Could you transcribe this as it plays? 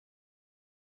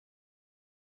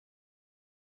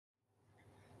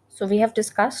So we have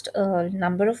discussed a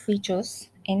number of features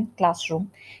in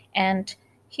Classroom, and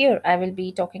here I will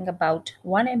be talking about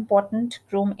one important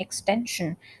Chrome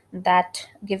extension that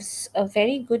gives a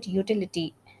very good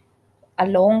utility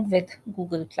along with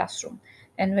Google Classroom,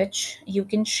 in which you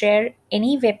can share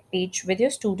any web page with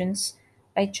your students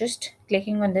by just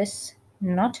clicking on this,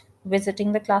 not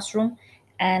visiting the classroom,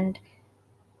 and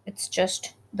it's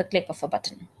just the click of a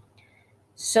button.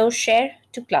 So, share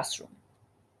to Classroom.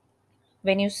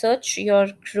 When you search your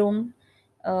Chrome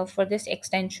for this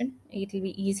extension, it will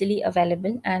be easily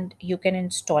available and you can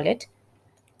install it.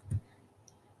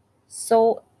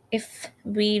 So if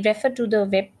we refer to the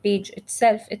web page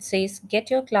itself, it says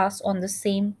get your class on the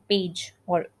same page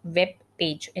or web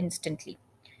page instantly.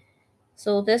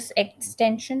 So this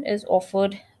extension is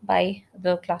offered by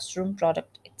the Classroom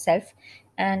product itself,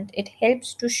 and it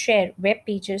helps to share web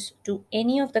pages to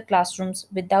any of the classrooms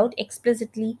without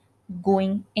explicitly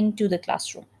going into the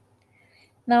classroom.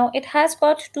 Now, it has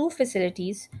got two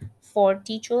facilities for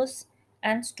teachers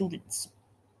and students.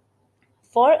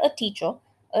 For a teacher,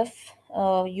 if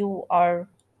you are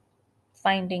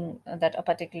finding that a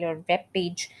particular web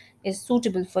page is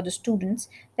suitable for the students,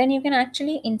 then you can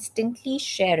actually instantly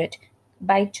share it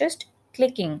by just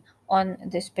clicking on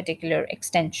this particular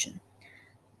extension.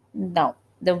 Now,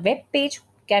 the web page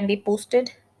can be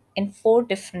posted in four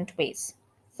different ways.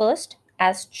 First,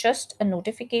 as just a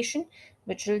notification,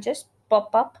 which will just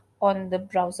pop up on the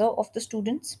browser of the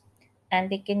students, and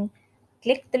they can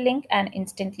click the link and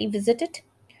instantly visit it.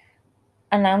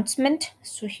 Announcement,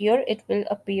 so here it will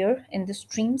appear in the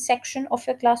stream section of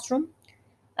your classroom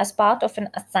as part of an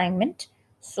assignment.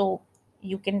 So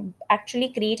you can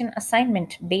actually create an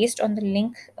assignment based on the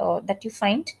link that you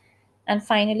find. And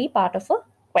finally, part of a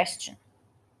question.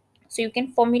 So you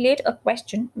can formulate a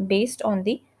question based on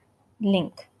the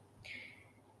link.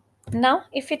 Now,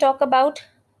 if we talk about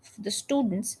the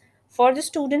students, for the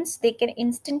students, they can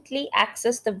instantly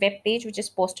access the web page which is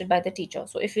posted by the teacher.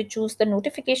 So if you choose the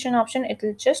notification option, it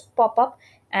will just pop up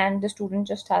and the student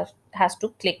just has to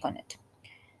click on it.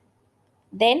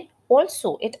 Then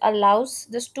also it allows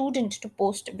the student to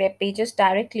post web pages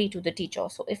directly to the teacher.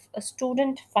 So if a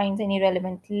student finds any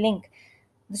relevant link,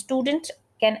 the student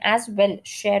can as well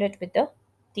share it with the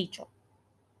teacher.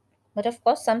 But of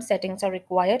course, some settings are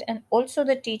required, and also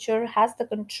the teacher has the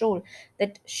control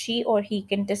that she or he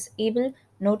can disable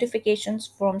notifications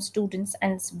from students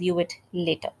and view it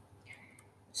later.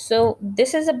 So,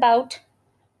 this is about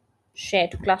Share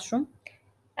to Classroom.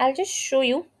 I'll just show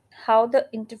you how the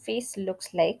interface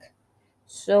looks like.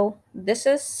 So, this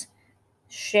is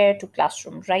Share to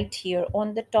Classroom right here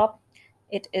on the top.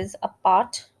 It is a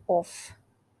part of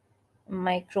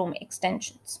my Chrome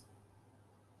extensions.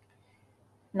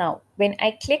 Now, when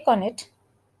I click on it,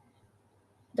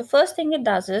 the first thing it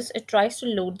does is it tries to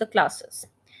load the classes.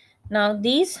 Now,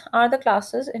 these are the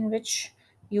classes in which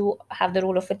you have the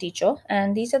role of a teacher,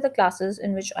 and these are the classes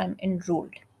in which I'm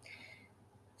enrolled.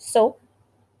 So,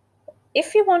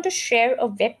 if you want to share a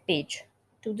web page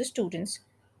to the students,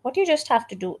 what you just have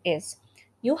to do is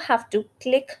you have to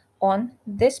click on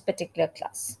this particular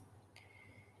class.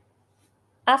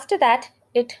 After that,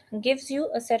 it gives you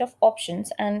a set of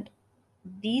options, and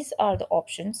these are the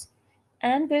options,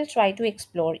 and we'll try to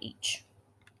explore each.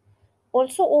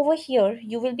 Also over here,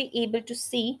 you will be able to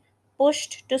see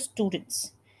pushed to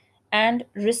students and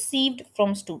received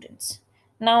from students.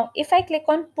 Now, if I click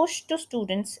on push to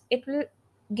students, it will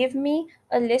give me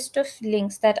a list of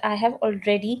links that I have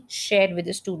already shared with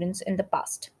the students in the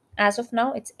past. As of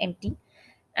now, it's empty.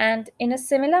 And in a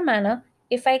similar manner,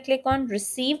 if I click on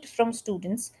received from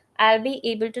students, I'll be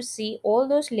able to see all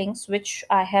those links which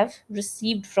I have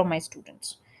received from my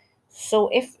students. So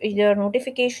if your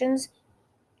notifications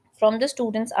from the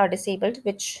students are disabled,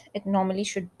 which it normally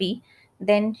should be,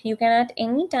 then you can at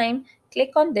any time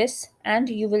click on this and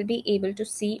you will be able to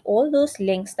see all those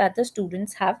links that the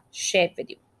students have shared with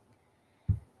you.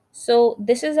 So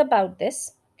this is about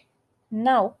this.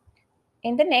 Now,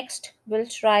 in the next, we'll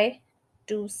try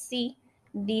to see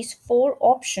these four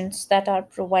options that are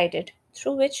provided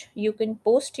through which you can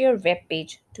post your web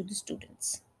page to the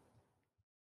students.